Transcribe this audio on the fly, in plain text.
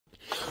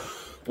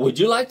Would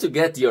you like to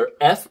get your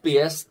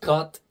FPS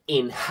cut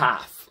in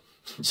half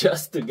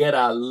just to get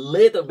a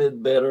little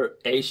bit better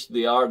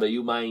HDR that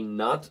you might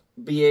not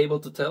be able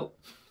to tell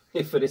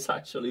if it is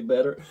actually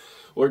better?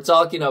 We're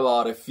talking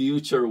about a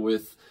future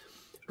with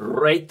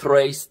ray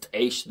traced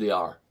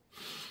HDR.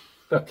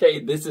 Okay,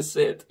 this is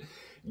it.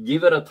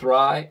 Give it a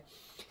try.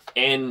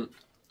 And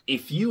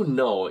if you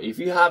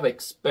have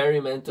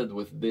experimented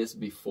with this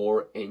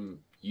before and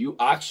you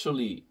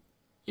actually,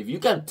 if you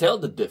can tell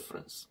the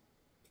difference,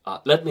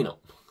 let me know.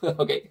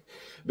 Okay,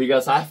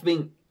 because I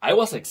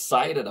was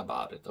excited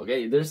about it.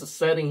 Okay, there's a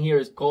setting here,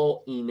 it's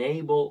called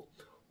Enable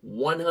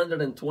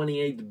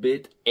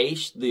 128-bit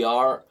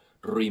HDR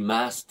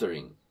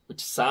remastering,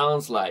 which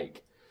sounds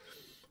like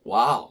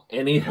wow,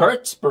 and it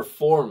hurts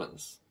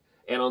performance.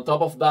 And on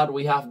top of that,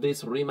 we have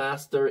this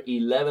remaster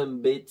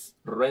 11 bits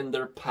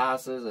render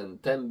passes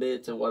and 10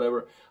 bits and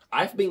whatever.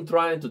 I've been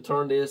trying to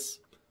turn this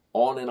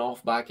on and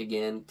off back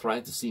again,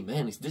 trying to see,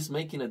 man, is this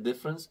making a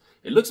difference?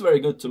 It looks very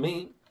good to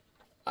me.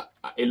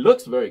 It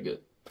looks very good,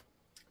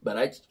 but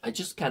I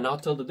just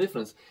cannot tell the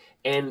difference.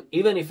 And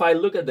even if I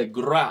look at the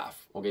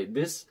graph, okay,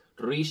 this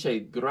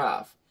Reshade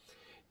graph,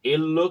 it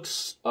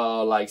looks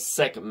like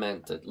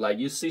segmented. Like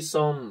you see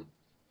some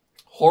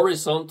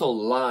horizontal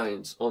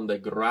lines on the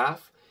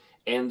graph,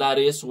 and that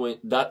is when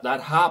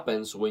that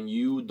happens when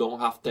you don't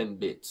have 10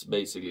 bits.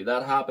 Basically,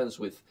 that happens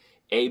with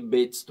 8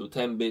 bits to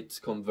 10 bits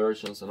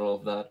conversions and all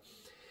of that.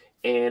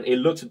 And it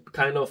looks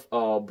kind of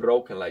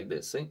broken like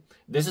this. See?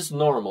 This is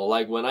normal.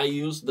 Like when I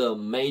use the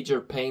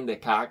Major Paint the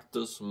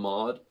Cactus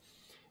mod,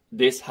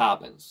 this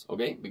happens,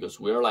 okay? Because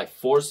we're like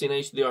forcing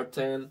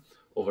HDR10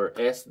 over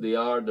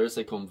SDR. There's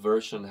a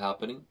conversion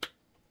happening,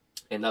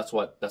 and that's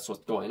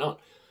what's going on.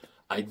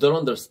 I don't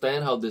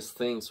understand how these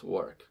things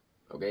work,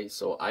 okay?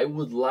 So I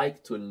would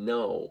like to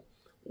know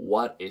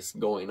what is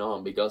going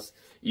on, because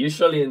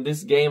usually in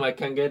this game I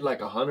can get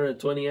like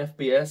 120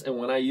 FPS, and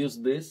when I use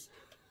this,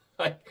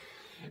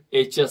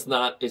 it's just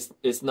not,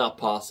 it's not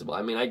possible.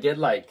 I mean, I get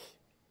like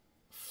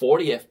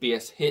 40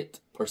 FPS hit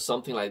or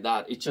something like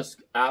that. It's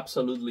just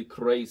absolutely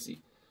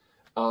crazy.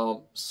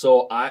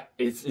 So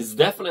it's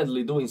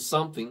definitely doing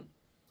something.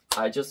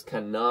 I just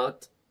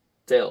cannot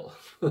tell.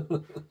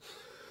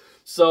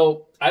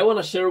 So I want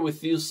to share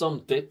with you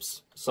some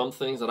tips, some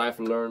things that I've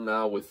learned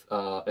now with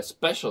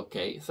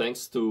SpecialK,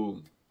 thanks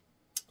to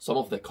some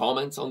of the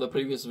comments on the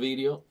previous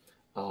video.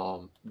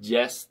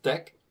 Yes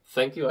Tech,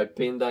 thank you. I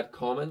pinned that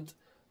comment.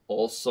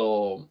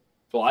 Also,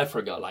 well, I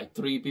forgot, like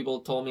 3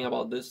 people told me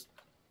about this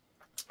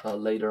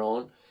later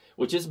on,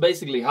 which is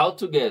basically how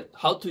to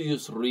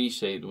use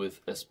Reshade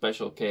with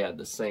SpecialK at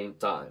the same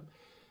time.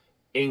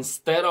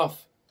 Instead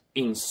of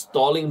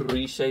installing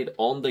Reshade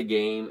on the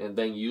game and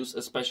then use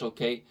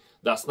SpecialK,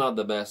 that's not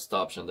the best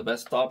option. The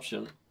best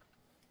option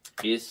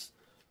is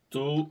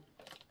to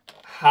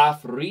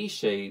have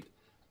Reshade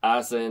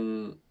as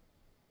a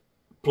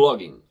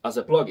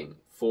plugin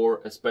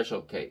for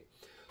SpecialK.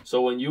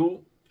 So when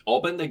you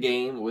open the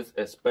game with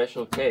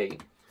SpecialK,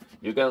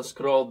 you can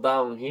scroll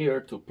down here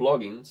to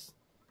plugins,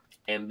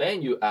 and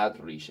then you add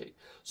Reshade.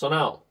 So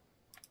now,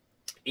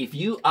 if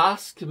you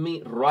ask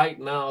me right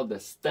now the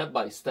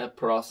step-by-step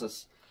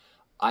process,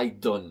 I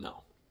don't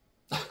know.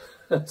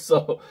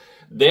 So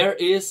there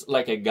is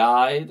like a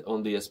guide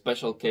on the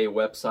SpecialK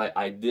website.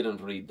 I didn't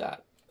read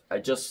that. I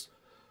just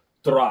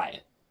try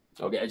it.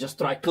 Okay, I just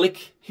try,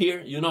 click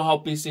here. You know how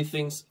PC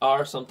things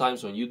are.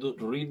 Sometimes when you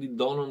really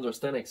don't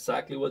understand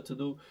exactly what to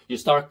do, you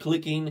start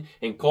clicking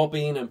and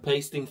copying and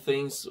pasting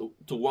things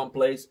to one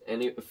place,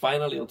 and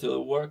finally, until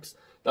it works.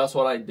 That's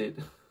what I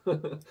did.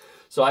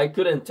 So I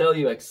couldn't tell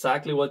you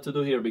exactly what to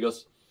do here,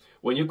 because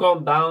when you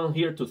come down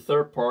here to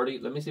third party,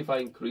 let me see if I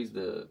increase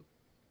the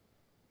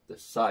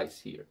size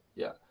here.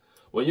 Yeah.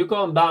 When you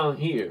come down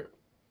here,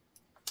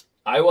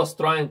 I was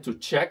trying to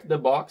check the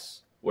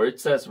box where it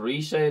says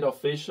Reshade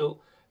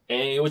Official,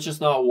 and it was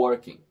just not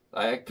working.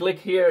 I click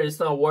here, it's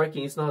not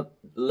working, it's not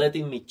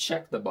letting me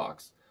check the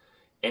box.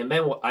 And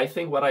then I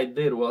think what I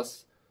did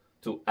was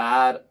to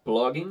add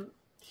plugin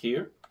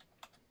here.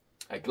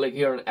 I click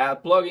here and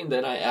add plugin,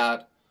 then I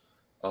add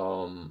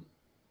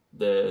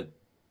the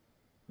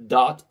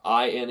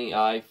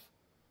 .ini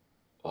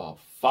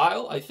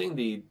file, I think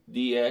the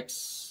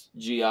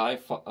DXGI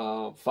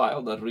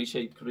file that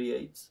Reshade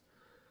creates.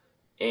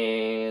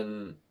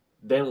 And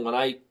then when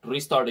I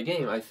restart the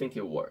game, I think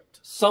it worked.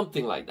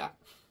 Something like that.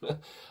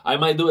 I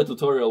might do a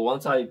tutorial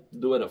once I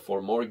do it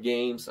for more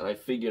games and I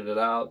figured it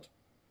out.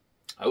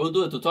 I will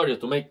do a tutorial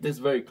to make this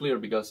very clear,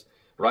 because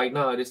right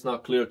now it is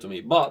not clear to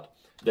me. But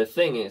the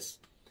thing is,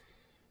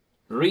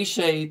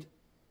 Reshade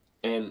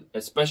and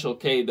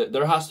SpecialK,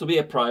 there has to be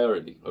a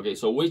priority. Okay,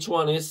 so which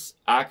one is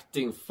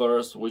acting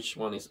first, which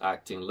one is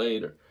acting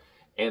later?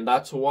 And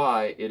that's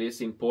why it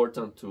is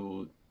important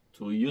to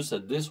use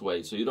it this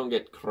way, so you don't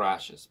get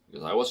crashes.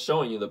 Because I was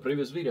showing you in the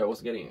previous video, I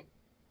was getting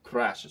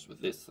crashes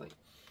with this thing.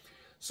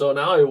 So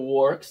now it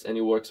works, and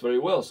it works very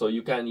well. So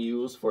you can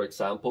use, for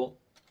example,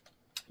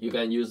 you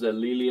can use the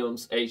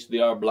Lilium's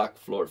HDR Black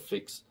Floor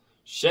Fix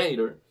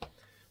shader,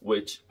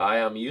 which I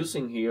am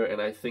using here,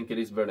 and I think it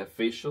is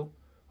beneficial.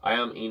 I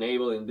am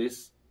enabling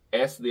this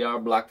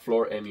SDR black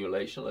floor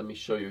emulation. Let me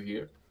show you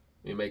here.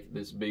 Let me make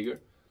this bigger.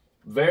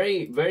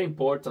 Very, very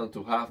important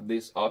to have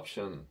this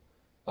option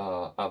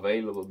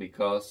available,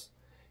 because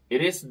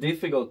it is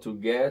difficult to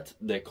get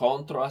the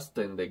contrast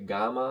and the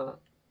gamma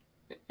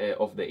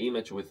of the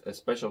image with a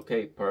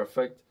SpecialK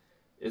perfect.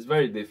 It's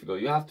very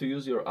difficult. You have to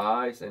use your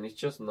eyes, and it's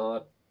just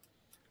not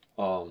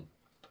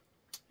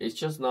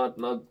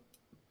not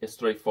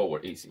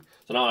straightforward, easy.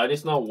 So now it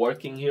is not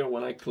working here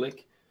when I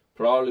click,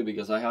 probably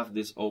because I have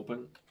this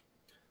open.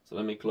 So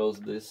let me close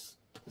this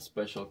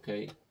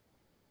SpecialK.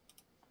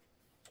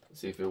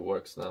 See if it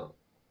works now.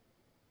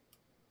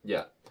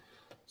 Yeah.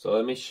 So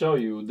let me show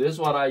you. This is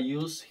what I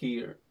use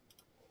here.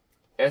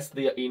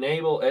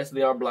 Enable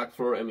SDR black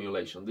floor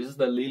emulation. This is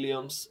the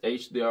Lilium's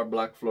HDR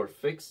black floor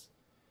fix.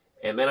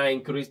 And then I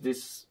increase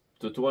this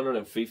to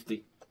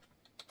 250.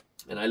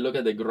 And I look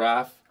at the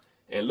graph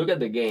and look at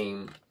the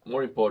game.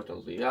 More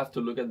importantly, you have to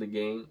look at the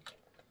game.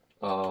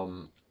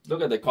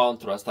 Look at the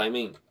contrast. I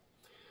mean,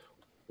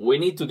 we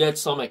need to get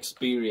some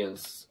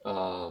experience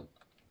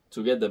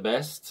to get the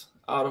best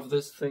out of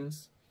these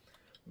things,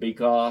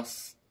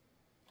 because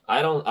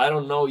I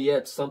don't know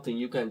yet something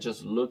you can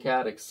just look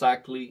at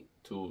exactly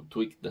to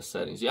tweak the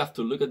settings. You have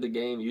to look at the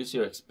game, use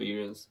your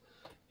experience,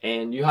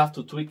 and you have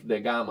to tweak the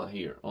gamma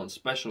here on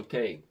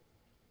SpecialK.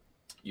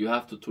 You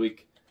have to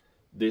tweak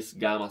this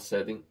gamma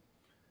setting,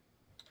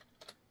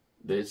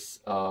 this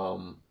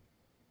SDR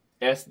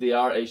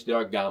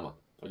HDR gamma.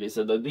 Okay,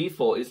 so the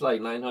default is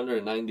like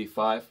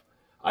 995.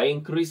 I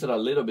increase it a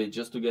little bit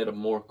just to get a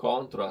more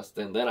contrast,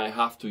 and then I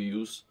have to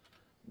use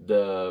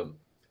the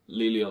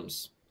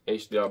Lilium's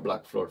HDR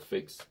black floor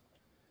fix.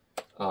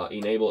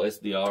 Enable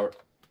SDR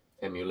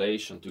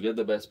emulation to get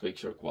the best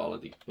picture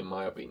quality, in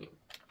my opinion.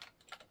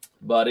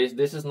 But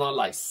this is not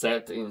like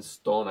set in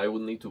stone. I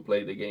would need to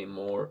play the game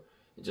more,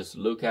 just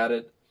look at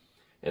it,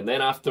 and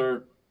then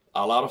after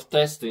a lot of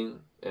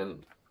testing,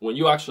 and when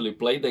you actually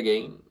play the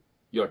game,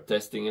 you're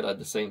testing it at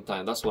the same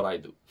time. That's what I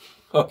do.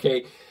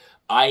 Okay,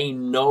 I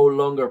no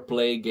longer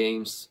play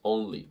games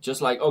only.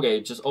 Just like,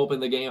 okay, just open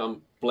the game,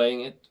 I'm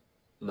playing it.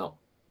 No,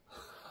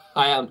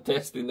 I am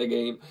testing the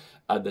game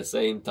at the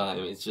same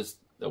time. It's just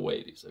the way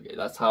it is. Okay,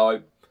 that's how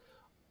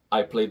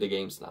I play the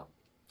games now.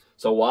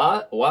 So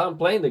while I'm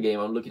playing the game,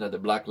 I'm looking at the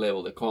black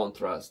level, the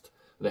contrast,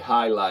 the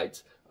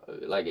highlights.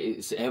 Like,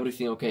 is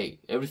everything okay?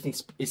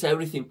 Is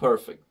everything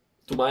perfect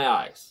to my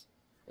eyes?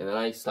 And then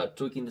I start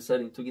tweaking the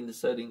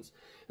settings,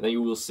 and then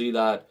you will see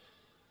that,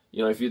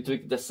 you know, if you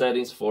tweak the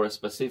settings for a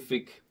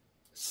specific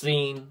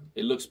scene,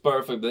 it looks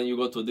perfect. Then you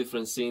go to a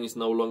different scene, it's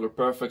no longer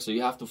perfect. So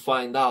you have to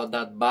find out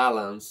that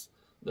balance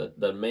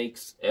that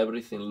makes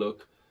everything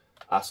look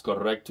as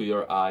correct to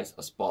your eyes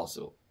as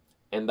possible.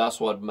 And that's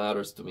what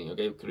matters to me.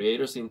 Okay,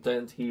 creator's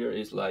intent here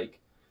is like,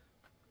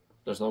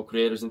 there's no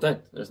creator's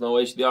intent. There's no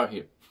HDR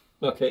here.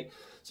 Okay,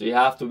 so you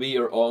have to be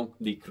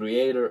the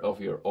creator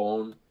of your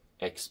own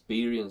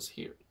experience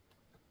here.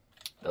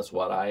 That's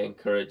what I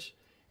encourage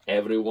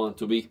everyone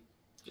to be.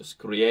 Just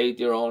create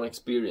your own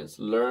experience.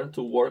 Learn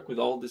to work with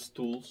all these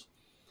tools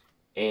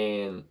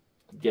and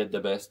get the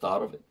best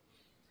out of it.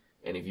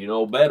 And if you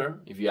know better,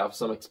 if you have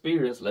some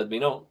experience, let me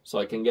know so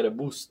I can get a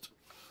boost.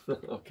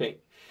 Okay.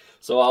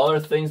 So other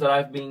things that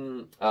I've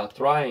been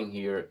trying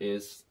here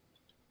is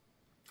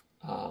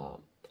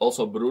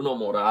also Bruno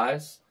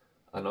Moraes,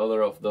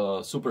 another of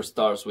the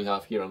superstars we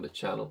have here on the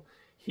channel.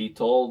 He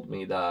told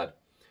me that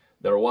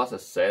there was a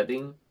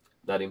setting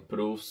that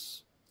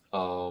improves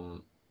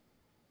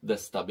the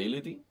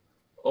stability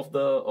of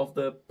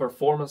the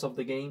performance of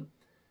the game.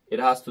 It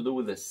has to do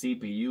with the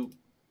CPU,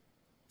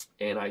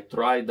 and I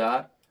tried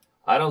that.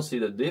 I don't see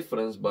the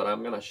difference, but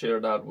I'm gonna share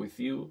that with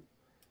you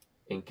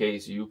in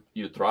case you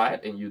try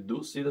it and you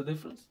do see the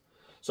difference.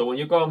 So when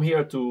you come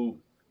here to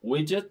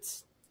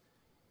widgets,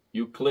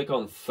 you click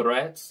on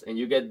threads and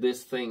you get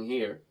this thing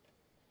here.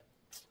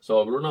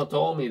 So Bruno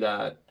told me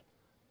that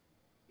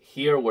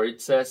here where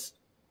it says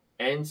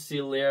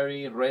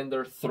ancillary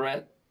render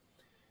thread,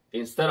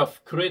 instead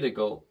of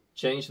critical,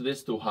 change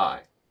this to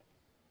high.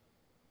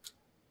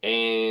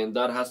 And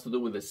that has to do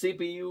with the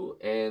CPU,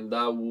 and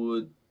that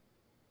would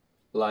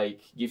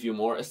like give you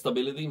more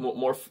stability,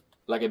 more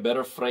like a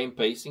better frame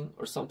pacing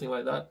or something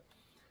like that.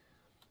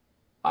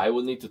 I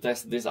would need to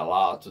test this a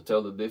lot to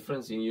tell the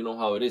difference, and you know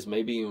how it is.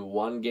 Maybe in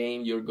one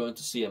game you're going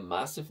to see a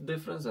massive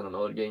difference, and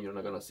another game you're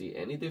not going to see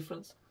any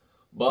difference.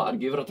 But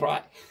give it a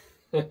try.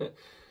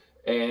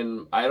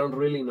 And I don't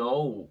really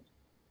know.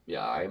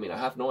 Yeah, I mean, I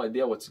have no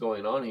idea what's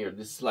going on here.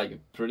 This is like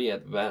pretty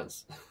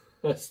advanced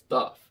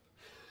stuff.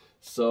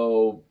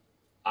 So,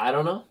 I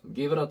don't know.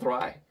 Give it a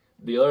try.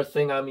 The other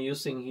thing I'm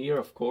using here,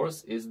 of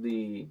course, is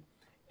the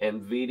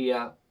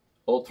NVIDIA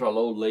ultra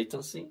low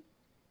latency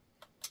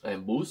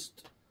and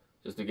boost,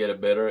 just to get a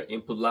better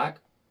input lag.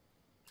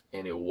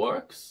 And it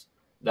works.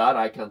 That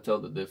I can tell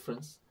the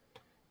difference.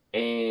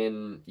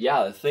 And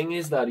yeah, the thing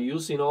is that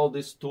using all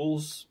these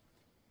tools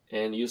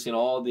and using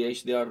all the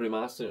HDR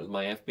remasters,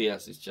 my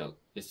FPS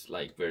is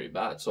like very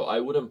bad. So I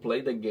wouldn't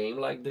play the game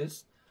like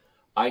this.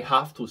 I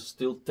have to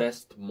still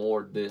test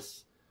more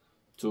this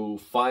to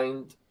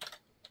find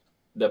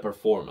the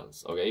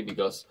performance, okay?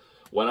 Because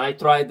when I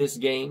tried this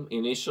game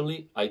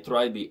initially, I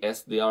tried the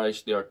SDR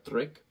HDR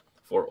trick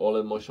for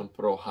OLED Motion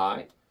Pro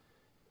High,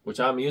 which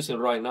I'm using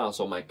right now,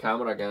 so my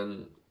camera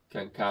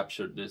can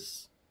capture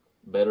this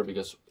better,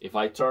 because if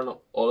I turn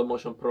OLED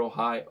Motion Pro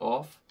High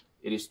off,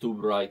 it is too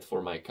bright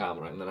for my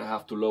camera, and then I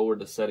have to lower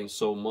the settings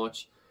so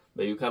much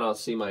that you cannot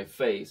see my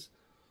face,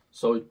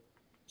 so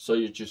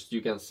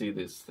you can see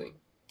this thing.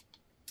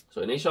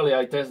 So initially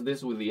I test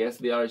this with the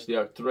SDR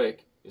HDR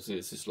trick. You see,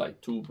 this is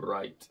like too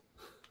bright.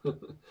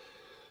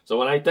 So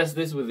when I test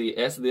this with the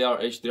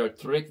SDR HDR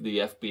trick,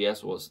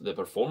 the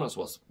performance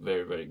was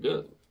very, very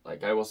good.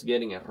 Like, I was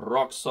getting a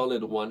rock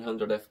solid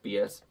 100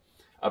 FPS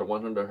at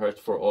 100 Hz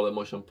for OLED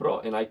Motion Pro,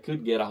 and I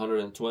could get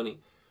 120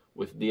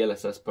 with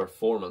DLSS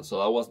performance.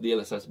 So that was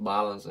DLSS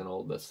balance and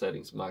all the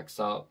settings maxed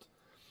out.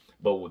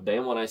 But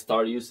then when I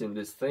started using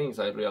these things,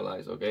 I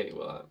realized, okay,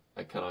 well,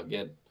 I cannot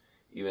get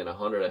even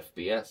 100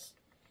 FPS.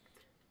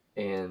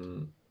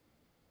 And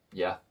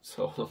yeah,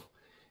 so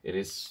it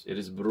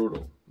is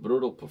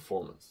brutal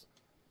performance.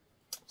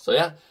 So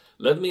yeah,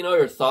 let me know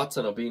your thoughts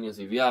and opinions.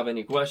 If you have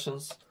any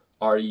questions,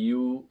 are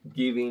you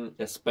giving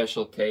a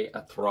SpecialK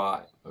a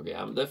try? Okay,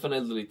 I'm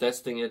definitely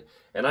testing it,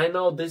 and I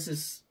know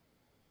this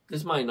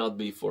might not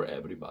be for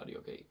everybody,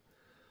 okay?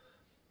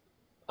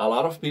 A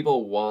lot of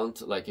people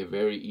want like a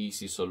very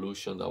easy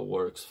solution that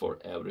works for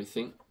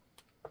everything.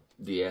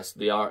 The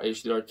SDR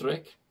HDR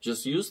trick,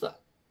 just use that.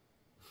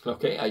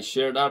 Okay, I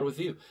share that with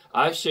you.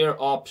 I share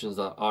options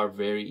that are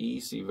very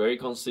easy, very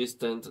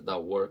consistent,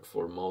 that work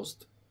for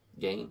most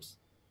games.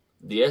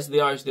 The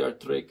SDR HDR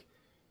trick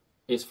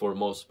is for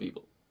most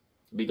people,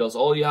 because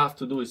all you have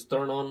to do is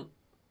turn on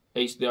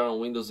HDR on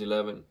Windows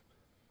 11,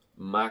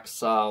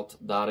 max out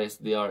that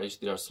SDR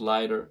HDR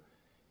slider,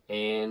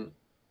 and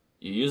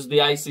you use the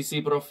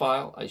ICC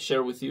profile I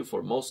share with you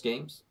for most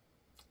games.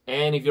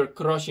 And if you're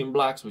crushing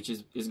blacks, which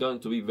is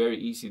going to be very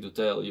easy to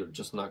tell, you're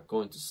just not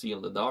going to see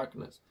on the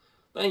darkness,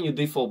 then you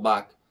default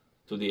back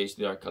to the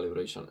HDR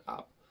calibration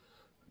app.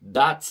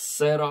 That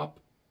setup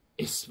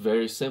is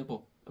very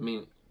simple. I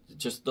mean, it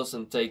just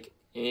doesn't take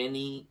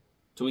any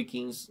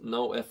tweakings,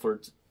 no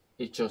effort,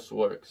 it just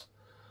works.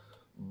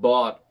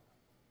 But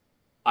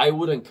I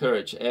would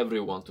encourage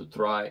everyone to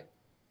try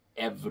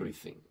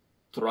everything.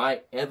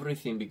 Try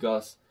everything,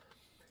 because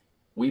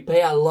we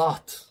pay a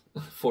lot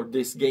for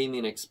this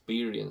gaming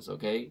experience,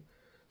 okay?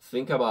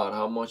 Think about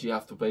how much you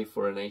have to pay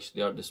for an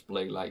HDR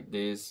display like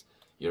this,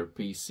 your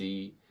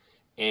PC,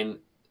 and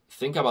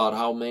think about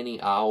how many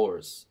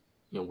hours,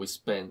 you know, we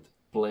spend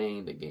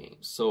playing the game.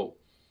 So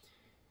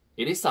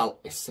it's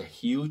a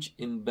huge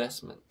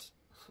investment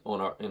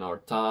in our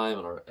time,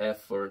 on our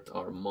effort,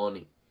 our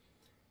money.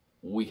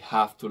 We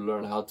have to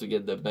learn how to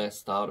get the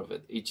best out of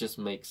it. It just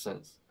makes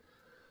sense.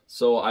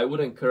 So I would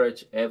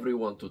encourage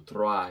everyone to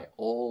try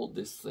all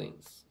these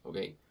things,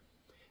 okay?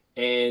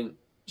 And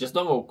just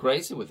don't go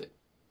crazy with it,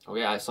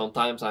 okay?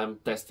 Sometimes I'm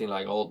testing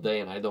like all day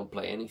and I don't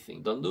play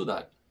anything. Don't do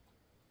that.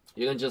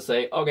 You can just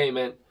say, okay,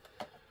 man,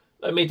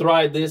 let me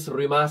try this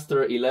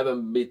remaster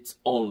 11 bits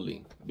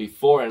only,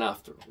 before and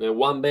after.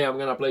 One day I'm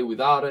gonna play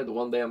without it,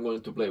 one day I'm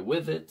going to play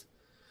with it.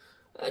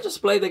 I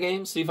just play the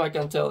game, see if I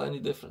can tell any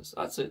difference.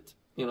 That's it.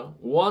 You know,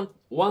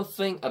 one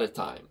thing at a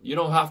time. You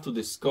don't have to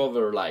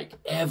discover like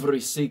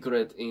every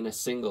secret in a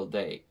single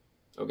day.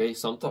 Okay,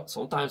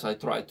 sometimes I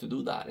try to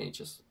do that and it's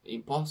just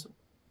impossible.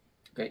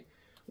 Okay,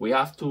 we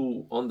have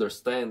to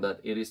understand that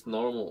it is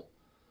normal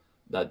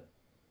that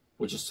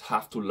we just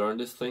have to learn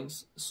these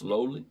things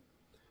slowly,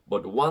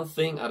 but one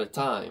thing at a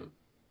time.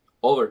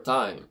 Over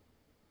time,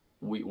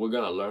 we're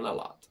gonna learn a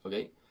lot.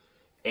 Okay,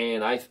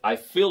 and I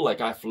feel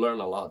like I've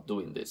learned a lot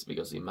doing this,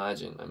 because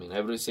imagine, I mean,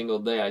 every single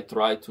day I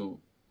try to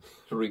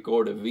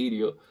record a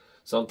video.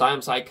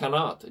 Sometimes I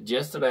cannot.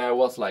 Yesterday I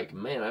was like,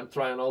 man, I'm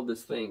trying all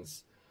these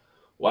things.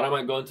 What am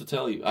I going to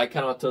tell you? I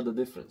cannot tell the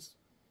difference.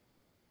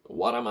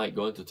 What am I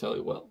going to tell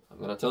you? Well, I'm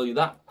going to tell you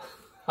that.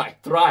 I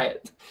try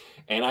it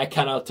and I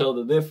cannot tell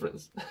the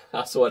difference.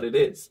 That's what it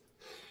is.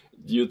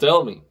 You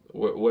tell me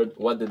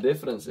what the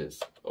difference is,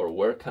 or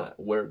where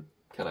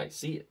can I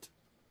see it?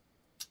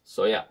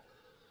 So yeah,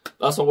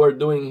 that's what we're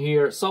doing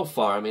here so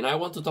far. I mean, I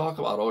want to talk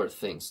about other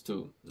things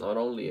too, not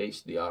only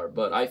HDR,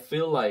 but I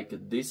feel like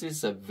this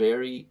is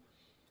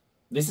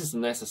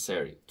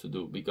necessary to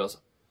do, because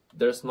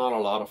there's not a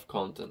lot of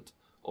content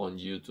on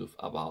YouTube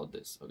about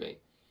this, okay?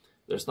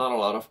 There's not a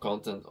lot of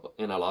content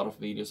and a lot of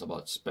videos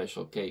about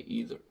SpecialK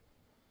either.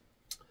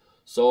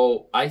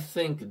 So I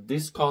think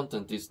this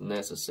content is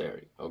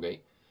necessary,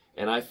 okay?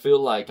 And I feel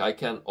like I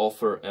can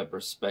offer a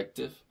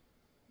perspective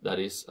that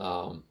is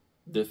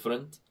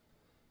different,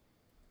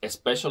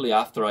 especially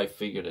after I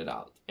figured it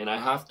out. And I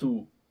have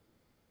to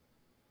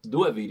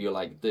do a video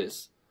like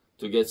this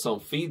to get some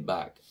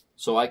feedback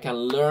so I can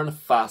learn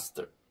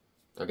faster.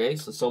 Okay,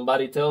 so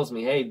somebody tells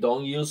me, hey,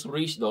 don't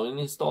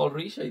install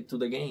Reshade to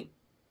the game.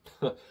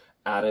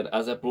 Add it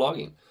as a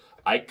plugin.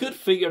 I could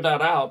figure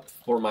that out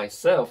for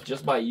myself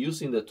just by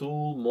using the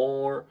tool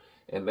more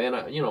And then,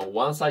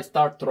 once I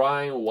start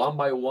trying one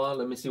by one,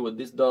 let me see what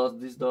this does,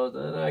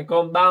 and I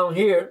come down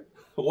here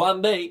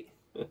one day,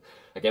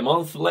 like a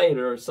month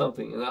later or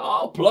something, and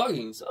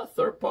plugins,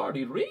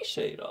 third-party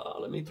Reshade,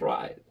 let me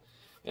try it.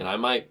 And I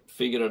might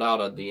figure it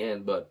out at the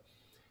end, but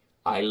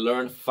I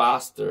learn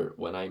faster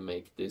when I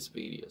make these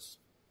videos.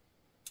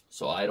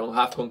 So I don't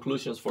have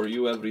conclusions for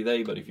you every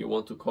day, but if you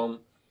want to come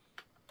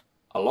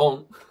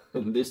along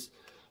in this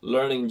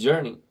learning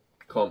journey,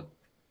 come.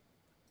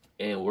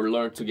 And we'll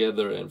learn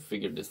together and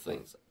figure these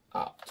things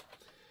out.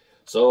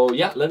 So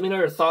yeah, let me know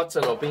your thoughts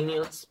and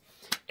opinions,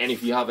 and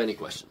if you have any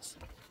questions.